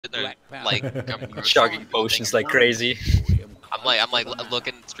They're like chugging potions like crazy. I'm like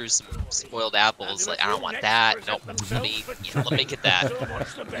looking through some spoiled apples. Like I don't want that. Nope. Let me get that.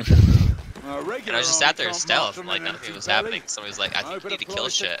 And I was just sat there stealth, like nothing was happening. Somebody was like, I think you need to kill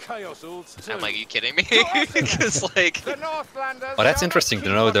shit. And I'm like, are you kidding me? Because like. Oh, that's interesting to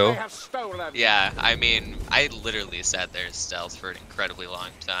know, though. Yeah, I mean, I literally sat there stealth for an incredibly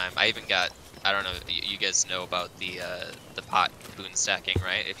long time. I even got. I don't know. You guys know about the pot boon stacking,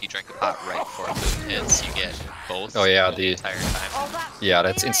 right? If you drink a pot right before a boon hits, you get both. Oh yeah, the entire time. Yeah,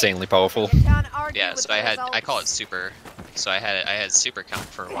 that's insanely powerful. Yeah, so I call it super. So I had super count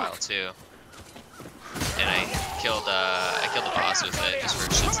for a while too, and I killed the boss with it just for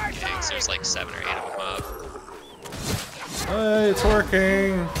shits and gigs. There's like 7 or 8 of them up. Hey, it's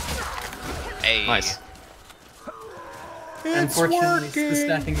working. Hey. Nice. It's Unfortunately, working. the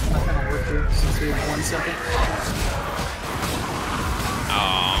stacking is not gonna work here since we have 1 second.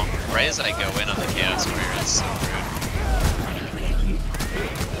 Oh, right as I go in on the chaos warrior, it's so rude.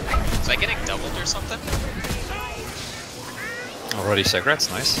 Is I getting doubled or something? Already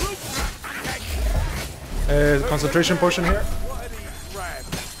cigarettes, nice. Concentration potion here.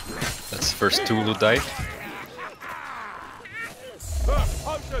 That's the first tool who died.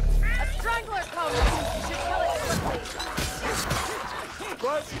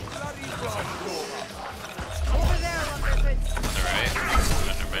 Alright.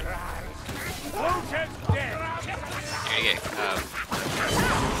 Here you get,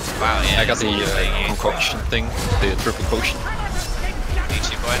 wow, yeah. I got the concoction thing, the triple potion.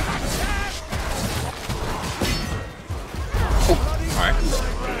 Easy boy. Alright,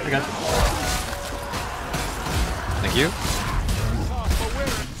 I got you. thank you.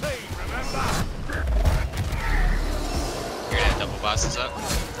 You're gonna have double bosses up.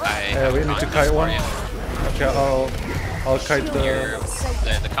 We need to kite one. Okay, I'll kite the...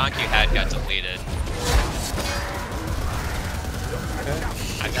 The conk you had got deleted. Okay.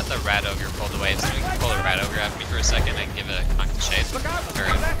 I got the rat ogre pulled away, so we can pull the rat ogre after me for a second and give it a conk to shade. Or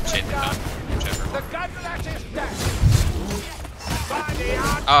shade the conk, whichever.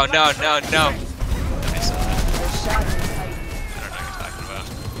 Oh no, no, no! Okay, so I don't know what you're talking about.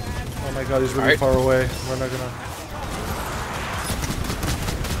 Oh my god, he's really far away. We're not gonna...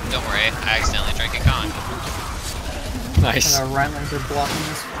 Don't worry, I accidentally drank a conk. Nice. And our Rhinelings are blocking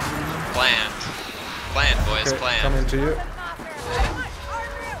this. Planned. Planned, boys, Okay, planned. coming to you.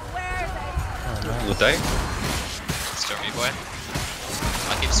 Who died? Stormy boy.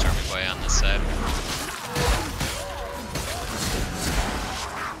 I'll keep Stormy boy on this side.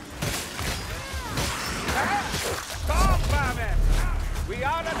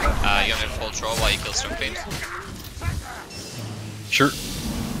 You want me to pull troll while you kill Storm Fiend? Sure.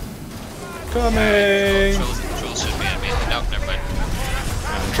 Coming! Trolls should be on me. No, never mind.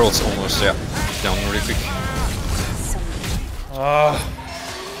 Troll's almost, yeah, down really quick. Ah,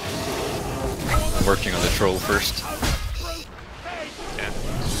 I'm working on the troll first. Okay.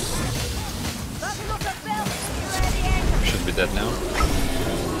 Should be dead now.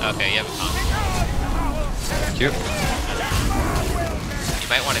 Okay, you have a conk. Thank you. You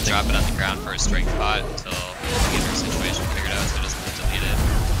might want to drop it on the ground for a strength pot until you get your situation figured out so it doesn't get deleted.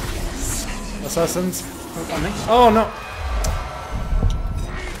 assassins. Oh no!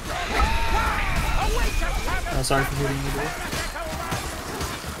 Oh, sorry for hitting you there.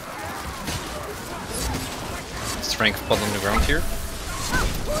 Strength pot on the ground here.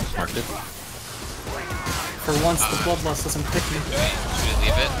 Marked it. For once, the bloodlust doesn't pick me. Should we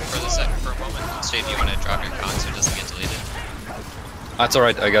leave it for a moment? Shade, do you want to drop your conk so it doesn't get deleted? That's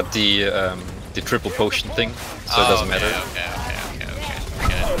alright, I got the triple potion thing, so it doesn't matter. Okay.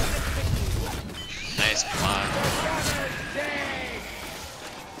 Good. Nice block.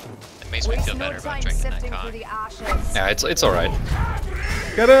 It makes me feel better about drinking that conk. Yeah, it's alright.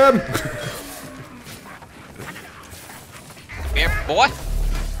 Get him! Come here, boy!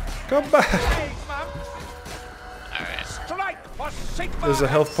 Come back! Alright. There's a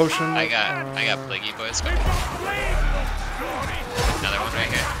health potion. I got Plaguey boys coming. Another one right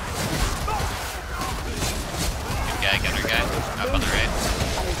here. Good guy, gunner guy. Up on the right.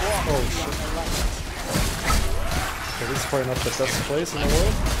 Oh shit. Okay, this is probably not the best place in the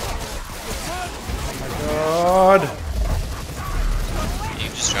world. Oh my god! You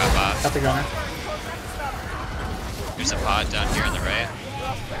can just drop off. Got the gunner. There's a pod down here on the right.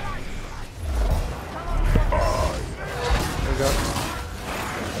 There we go.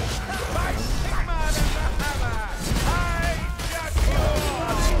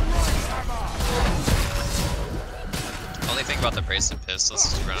 Only thing about the bracelet pistols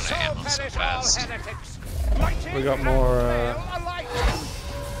is run out of ammo so fast. We got more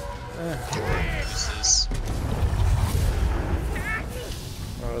lose.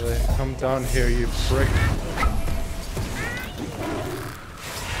 Oh, they come down here, you prick.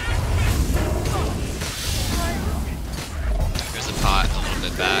 There's a pot a little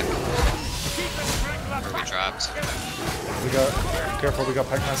bit back. Where we dropped. We got, careful, we got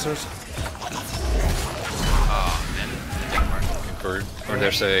Packmasters. Oh, man. It didn't work. Or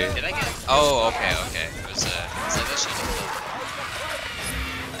there's a... Did I get... Oh, okay, okay. It was like that shit.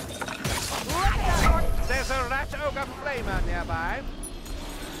 There's a rat ogre flamer nearby.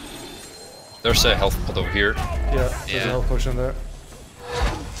 There's a health pot over here. Yeah, there's a health potion there.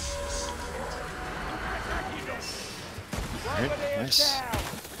 Alright, nice.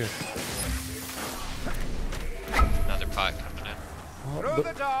 Okay. Another pot coming in.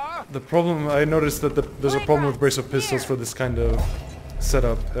 The problem, I noticed that there's a problem with Brace of Pistols for this kind of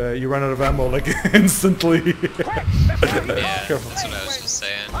setup. You run out of ammo like instantly. Yeah, Careful. that's what I was just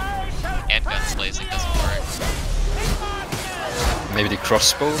saying. And guns blazing doesn't work. Maybe the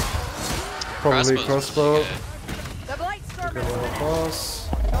crossbow? Probably crossbow. Really Okay, boss.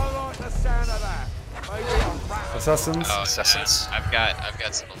 Assassins. oh, Assassins. I've got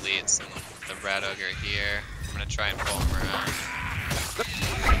some elites and the rat ogre here. I'm gonna try and pull them around.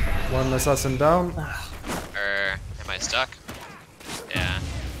 One assassin down. Am I stuck? Yeah.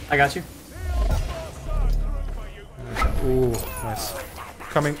 I got you. Ooh, nice.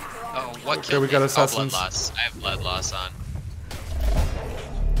 Coming. Oh, what Okay, killed we got me? assassins. Oh, blood loss. I have blood loss on.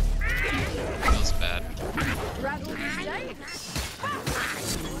 Feels bad.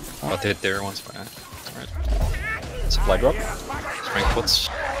 Got hit there once. Alright. Supply drop. Strength pots.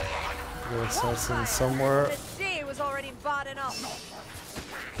 The assassin somewhere. The day was already bad enough.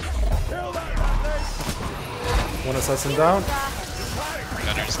 One assassin down.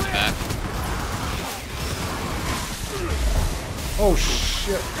 Gunner's in the back. Oh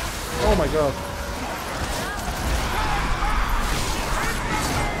shit. Oh my god.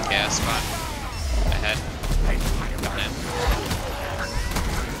 Gas spot. Ahead. Coming in.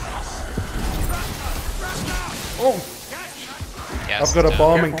 Oh! Gas I've got a down.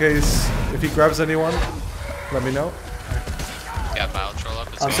 bomb in case if he grabs anyone. Let me know. Got bile troll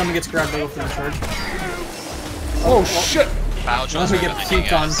up as well. Someone gets grabbed over from the charge. Oh shit! Bile Unless trolls we are get coming,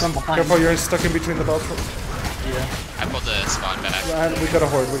 peeked on guys. from behind. Careful, you're stuck in between the battle. Yeah. I pulled the spawn back. And we got a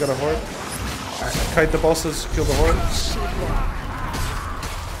horde, we got a horde. Kite the bosses, kill the horde.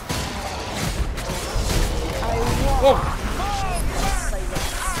 Oh!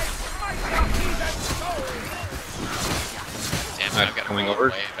 Damn it, Alright, I've got to coming roll over.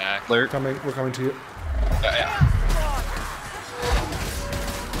 way back. Clear. We're coming to you. Yeah.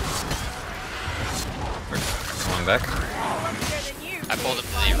 We're coming back. I pulled him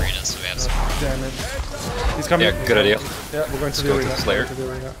to the arena, so we have some. Damn it. He's coming. Yeah, good idea. Yeah, we're going to Let's the go to arena. the Slayer. We're going to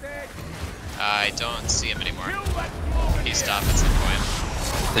the arena. I don't see him anymore. He stopped at some point.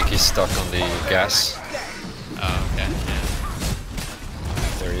 I think he's stuck on the gas. Oh, okay. Yeah.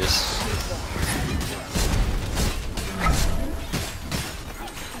 There he is.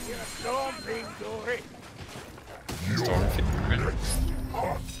 Stormfiend.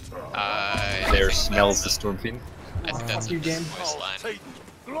 There's Nels the Stormfiend. I think that's a You game. voice line.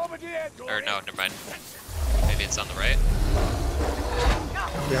 Or no, never mind. Maybe it's on the right.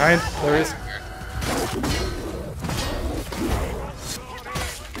 Behind, there he is.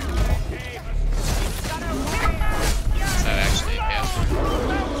 Is that actually a cast?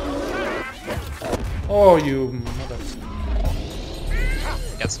 Oh, you mother.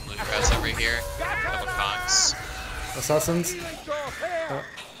 Got some loot crowds over here. Couple conks. Assassins.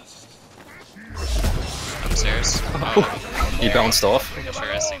 Upstairs. Oh, He bounced off.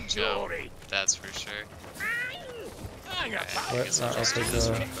 interesting jump. That's for sure. Okay, I Wait, guess I'll I'll just do take this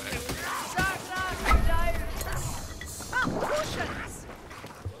the- real quick.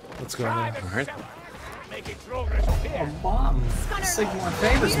 What's going on? Alright. A bomb. Sigmar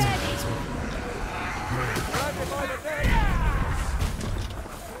favors me.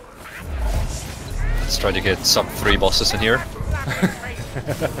 Let's try to get sub 3 bosses in here.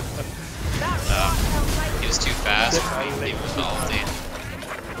 He was too fast. He was ulti.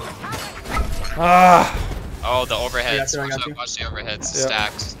 Ah! Oh, the overheads. Yeah, I got you. Watch the overheads. Yeah.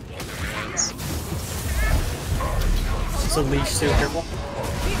 Stacked. Overheads. So leech too, careful.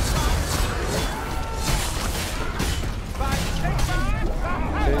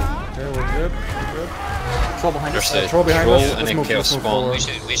 Okay, we're good. We're good. Troll behind us. There's a troll behind troll us. and Let's a move, chaos let's move spawn.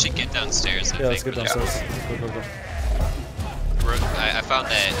 forward. We should get downstairs. I Yeah, let's think. get downstairs. Go, go, go. I found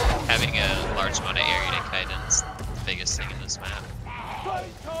that having a large amount of area to kite in is the biggest thing in this map.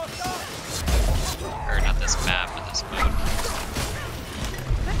 Or not this map, but this mode.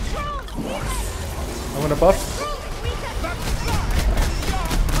 I'm gonna buff.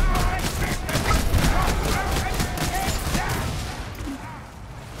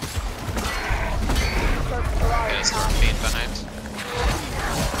 Okay, storm fiend behind.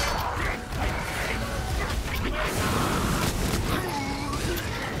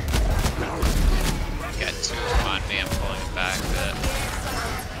 Got 2 of them on me, I'm pulling it back a bit.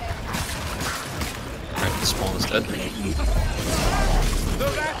 Alright, the spawn is dead. The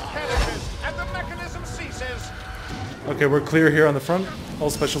rat perishes and the mechanism ceases. Okay, we're clear here on the front. All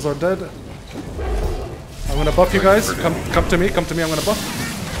specials are dead. I'm gonna buff you guys. Come to me, I'm gonna buff.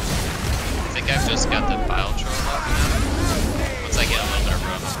 I think I've just got the bile troll up now. Once I get a little bit of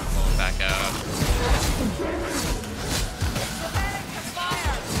room, I'm pulling back out.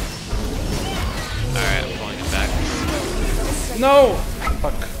 Alright, I'm pulling it back. No!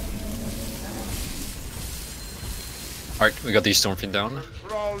 Fuck. Alright, we got these Stormfiend down.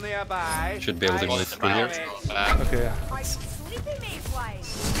 Roll nearby. Should be able to Pulling move the through bile here. troll back. Okay, yeah.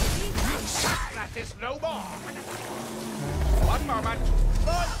 That is no more. One moment.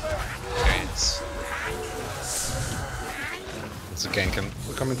 Great. Let's gank him.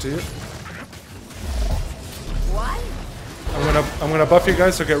 We're coming to you. I'm gonna buff you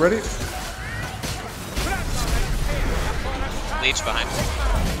guys, so get ready. Leech behind me.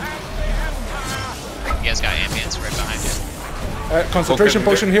 You guys got ambience right behind you. Concentration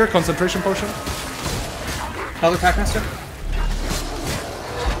potion here, concentration potion. Another Packmaster?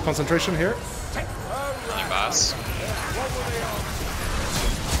 Concentration here. Another boss.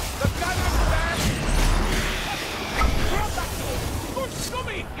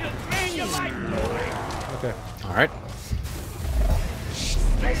 Okay. Alright.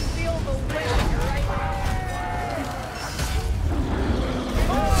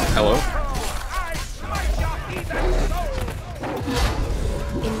 Hello.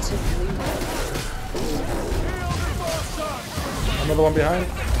 Another one behind.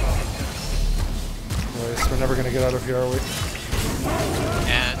 Anyways, we're never gonna get out of here, are we?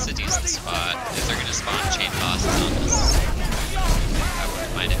 Yeah, it's a decent spot. If they're gonna spawn chain bosses on this, I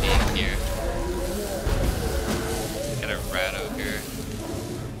wouldn't mind it being here. Got a rat ogre.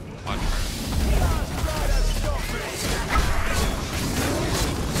 Watch for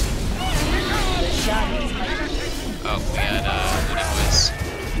Oh, we had Looney Boys.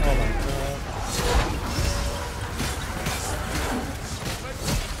 Oh my god.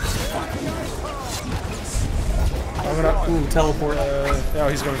 I'm gonna. Ooh, teleport. Yeah,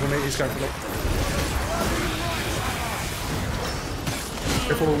 he's going for me. He's going for me.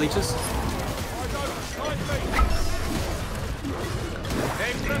 Careful of leeches.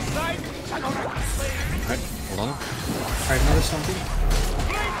 Alright, hold on. Alright, another something.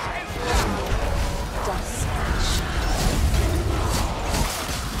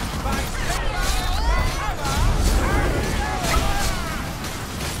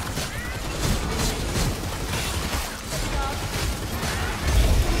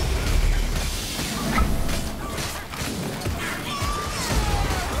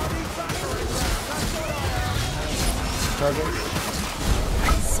 Charging.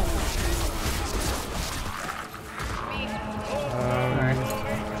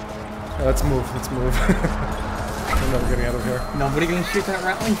 Yeah, let's move. Let's move. I'm never getting out of here. Nobody gonna shoot that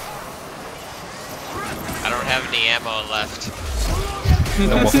Ratling? I don't have any ammo left.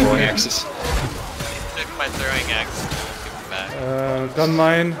 No more throwing axes. Took my throwing axe. Give it back. Gun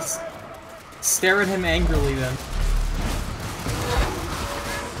mine. Stare at him angrily then.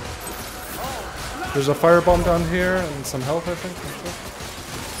 There's a firebomb down here and some health, I think.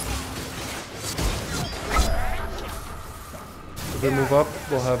 If we move up,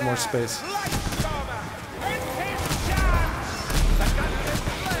 we'll have more space.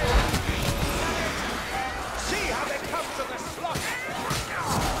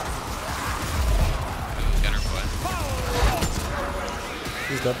 Gunner boy.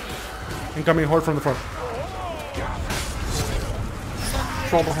 He's dead. Incoming horde from the front.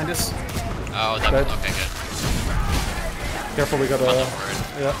 Troll behind us. Oh, that Dead. okay, good. Careful, we got On the a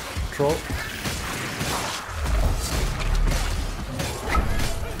horde. yeah troll.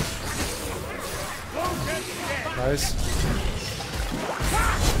 Nice.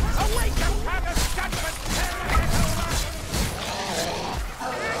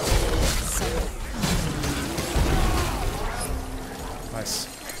 Nice.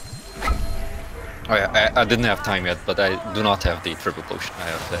 Oh yeah, I didn't have time yet, but I do not have the triple potion. I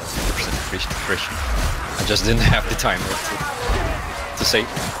have the 50% attrition. I just didn't have the time to save.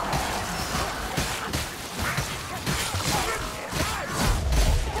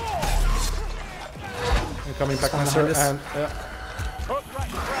 Incoming Packmaster and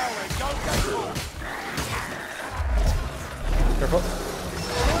Careful.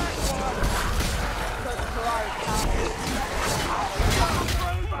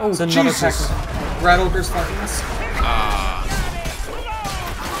 Oh, There's another Jesus! pack. Rat ogre's fucking us.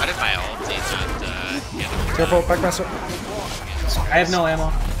 Why did my ulti not get him? Careful, Packmaster. I have no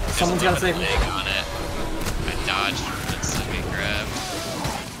ammo. Someone's gotta save me. On it. I dodged and instantly grabbed.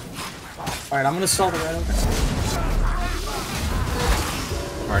 Alright, I'm gonna stall the rat ogre.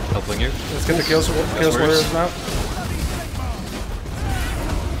 Alright, helping you. Let's get the kills warriors now.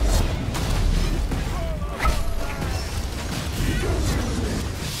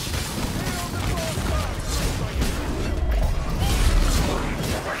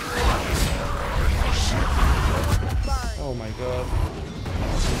 Oh my god.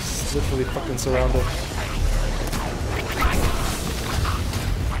 He's literally fucking surrounded.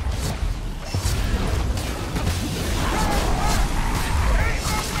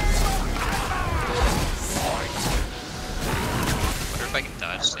 Wonder if I can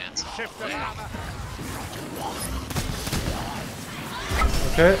dodge stance.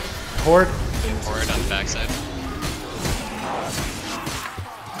 Okay, horde. Horde on the backside.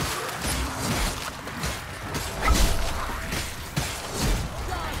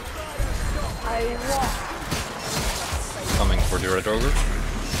 Coming for the red ogre.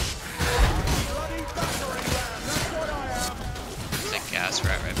 There's a gas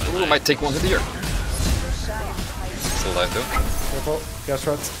rat right Ooh, behind. might take one hit here. Still alive though. Careful, gas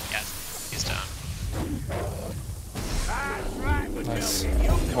rats. Gas. He's down. Nice.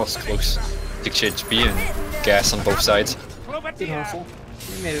 Was close. 6 HP and gas on both sides. Good hustle.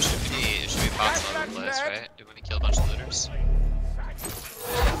 We made it. It should be bots all over the place, right? Do we want to kill a bunch of looters?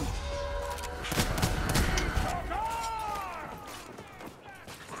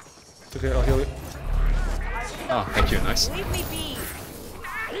 It's okay, I'll heal you. Oh, thank you, nice. Leave me be.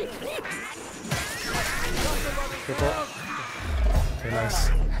 Careful. Okay, nice.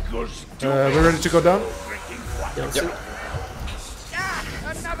 We're ready to go down? Yep.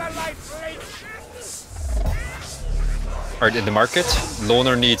 Another life leech. Alright, in the market,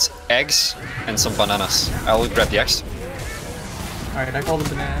 Loner needs eggs and some bananas. I'll grab the eggs. Alright, I called the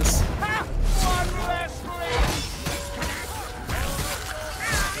bananas. One less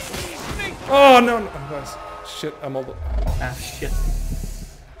leech. Oh no, no. Oh, guys. Shit, I'm all. Ah, shit.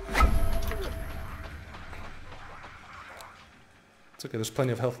 It's okay, there's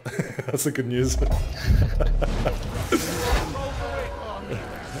plenty of health. That's the good news.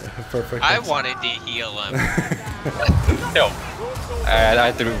 Perfect. I thanks. wanted to heal him. No. I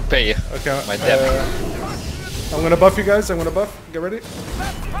had to pay Okay, my debt. I'm gonna buff you guys. I'm gonna buff. Get ready.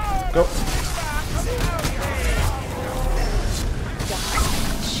 Go.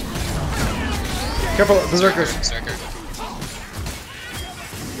 Careful, berserkers. Berserker.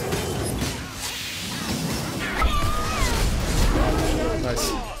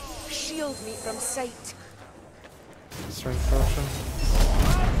 Nice. Shield me from sight. Strength potion.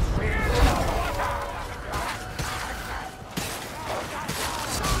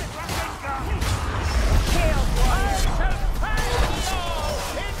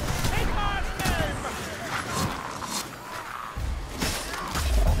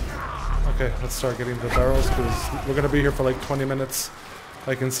 Okay, let's start getting the barrels because we're gonna be here for like 20 minutes.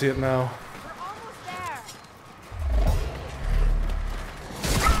 I can see it now.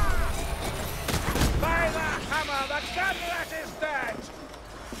 By the hammer, the gunlet is dead.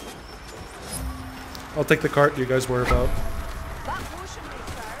 I'll take the cart you guys worry about. That potion may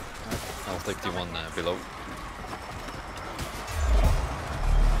serve. I'll take the one below.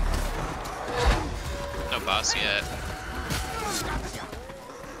 No boss yet.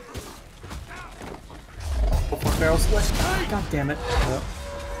 Before barrels left. God damn it. Yeah.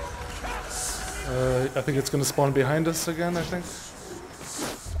 I think it's gonna spawn behind us again, I think.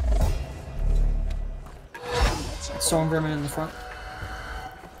 Storm vermin in the front.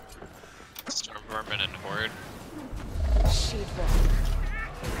 Storm Vermin and Horde. She'd walk.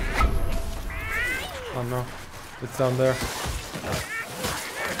 Oh no. It's down there.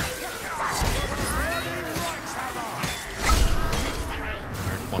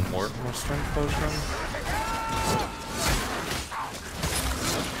 One more. More strength potion.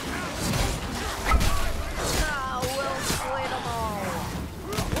 Now we'll slay them all.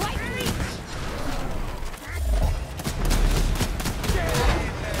 Light leech.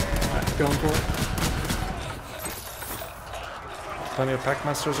 Alright, going for it. Plenty of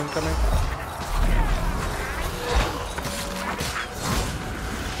Packmasters incoming.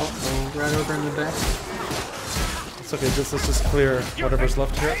 Uh-oh, right over in the back. It's okay, let's just clear whatever's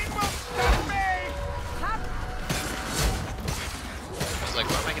left here. I was like,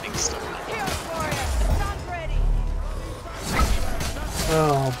 why am I getting stuck? Here for you. Stand ready.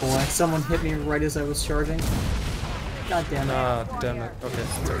 Oh boy, someone hit me right as I was charging. God damn it. Ah, damn it. Okay,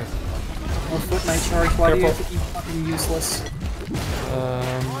 it's okay. I'll foot my charge, why do you have Careful. to be fucking useless?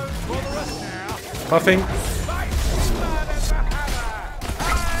 Buffing.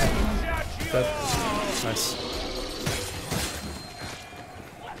 That. Nice.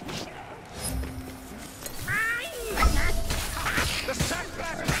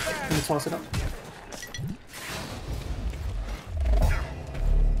 Can you toss it up?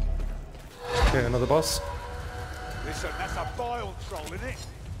 Okay, another boss. Listen, that's a bile troll, isn't it?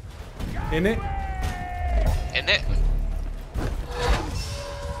 In it. Isn't it?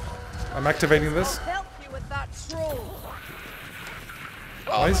 I'm activating this. Help you with that troll.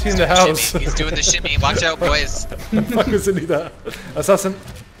 Oh, Why is he he's in the doing house? shimmy. He's doing the shimmy. Watch out, boys. Fuck isn't he that? Assassin.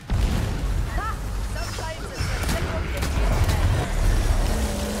 Sometimes it's a simple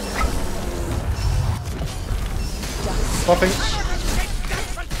thing. Buffing.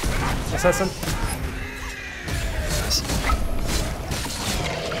 Assassin.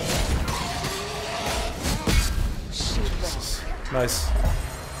 Nice.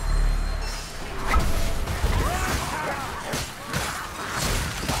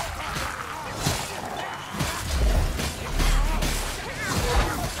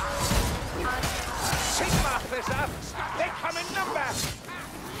 Sigma, Fizzer! They come in number!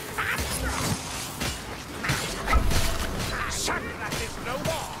 Suck that is no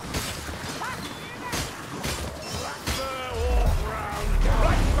more!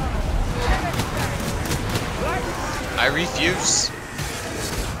 I refuse.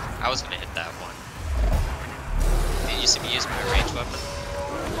 I was gonna hit that one. Did you see me use my ranged weapon?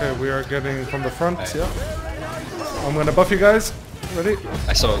 Okay, we are getting from the front, yeah. I'm gonna buff you guys. Ready?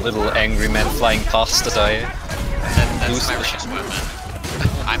 I saw a little angry man flying past as I That's used my the ranged weapon.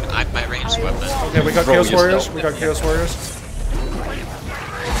 I'm my ranged weapon. Okay, we got Bro, Chaos you Warriors. stealth. We got Chaos Warriors.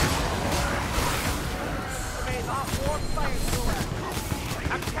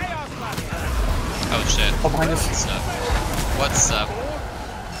 Oh shit. Oh, behind us. What's up? What's up?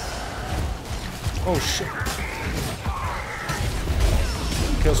 Oh shit.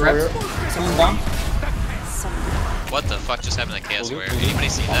 Chaos Rep. Warrior. Someone bomb? What the fuck just happened to Chaos Warrior? Anybody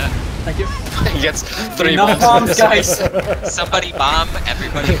see that? Thank you. he gets 3 Enough bombs. bombs, guys! Somebody bomb,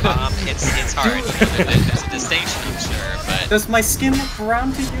 everybody bomb. It's hard. You know, there's a distinction, I'm sure, but Does my skin look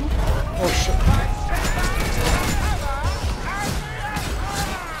brown to you? Oh shit.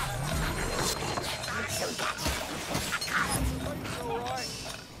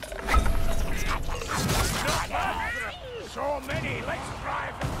 So many, let's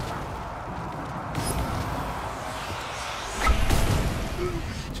drive!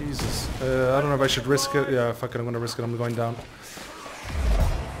 Jesus. I don't know if I should risk it. Yeah, fuck it, I'm gonna risk it. I'm going down.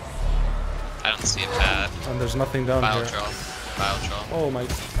 I don't see a path. And there's nothing down Bile here. troll. Bile troll. Oh my.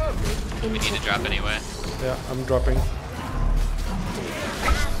 We need to drop anyway. Yeah, I'm dropping.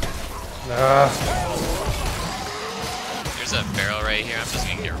 Ah. There's a barrel right here. I'm just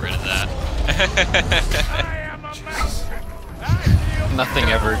gonna get rid of that. Nothing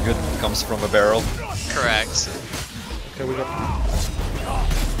ever good comes from a barrel. Correct. Okay, we got. I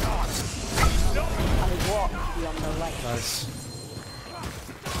walk beyond the light. Nice.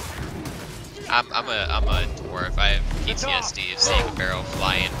 I'm a dwarf. I have PTSD of seeing a barrel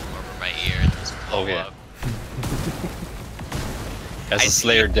flying over my ear and just blow Oh, yeah. up. As I a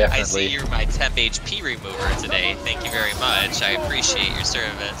slayer, see definitely. you're my temp HP remover today. Thank you very much. I appreciate your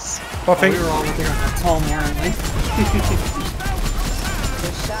service. Buffing. We were all looking at that tall man, aren't we?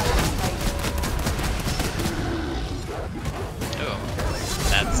 The shadow fight. Oh,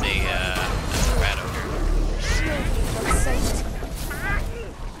 that's a rat ogre. Shield me from sight.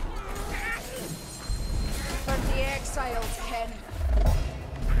 From the exiles, Ken.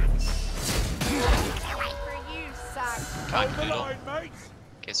 For you, Sack. Cock noodle. Line, mate! In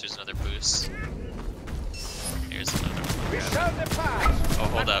case there's another boost. Here's another We one. show the path! Oh,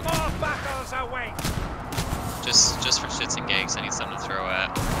 hold up. More battles await! Just for shits and gigs, I need something to throw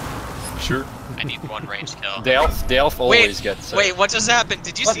at. Sure. I need one range kill. The elf always gets. Wait, what just happened?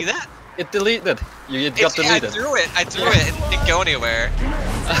 Did you What? see that? It deleted. It got I deleted. threw it. I threw it. It didn't go anywhere.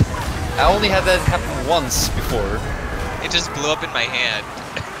 I only had that happen once before. It just blew up in my hand.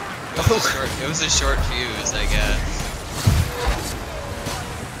 It was a short fuse, I guess.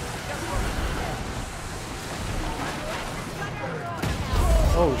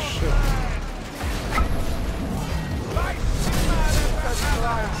 Oh shit.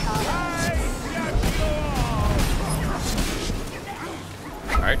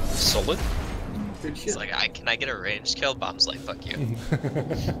 Alright, solid. Good shit. It's like, can I get a ranged kill? Bomb's like, fuck you.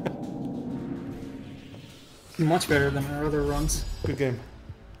 Much better than our other runs. Good game.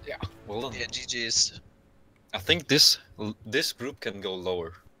 Yeah, well done. Yeah, GG's. I think this group can go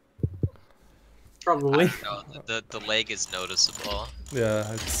lower. Probably. No, the leg is noticeable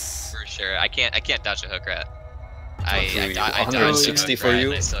Yeah, it's... for sure. I can't dodge a hook rat. Okay, I 160 for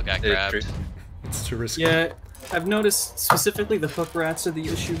you. I still got grabbed. It's too risky. Yeah, I've noticed specifically the hook rats are the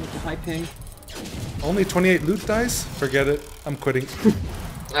issue with the high ping. Only 28 loot dice? Forget it. I'm quitting.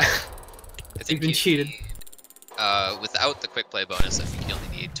 I think You've been cheated. Without the quick play bonus, I think you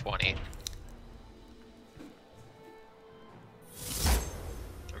only need 20.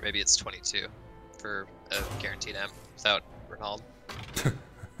 Or maybe it's 22 for a guaranteed M without Ronald.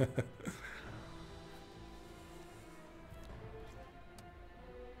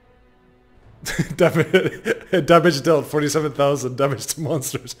 Damage dealt 47,000. Damage to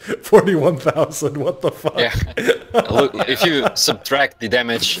monsters 41,000. What the fuck? Yeah. Look, if you subtract the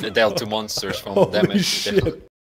damage dealt to monsters from Holy damage shit.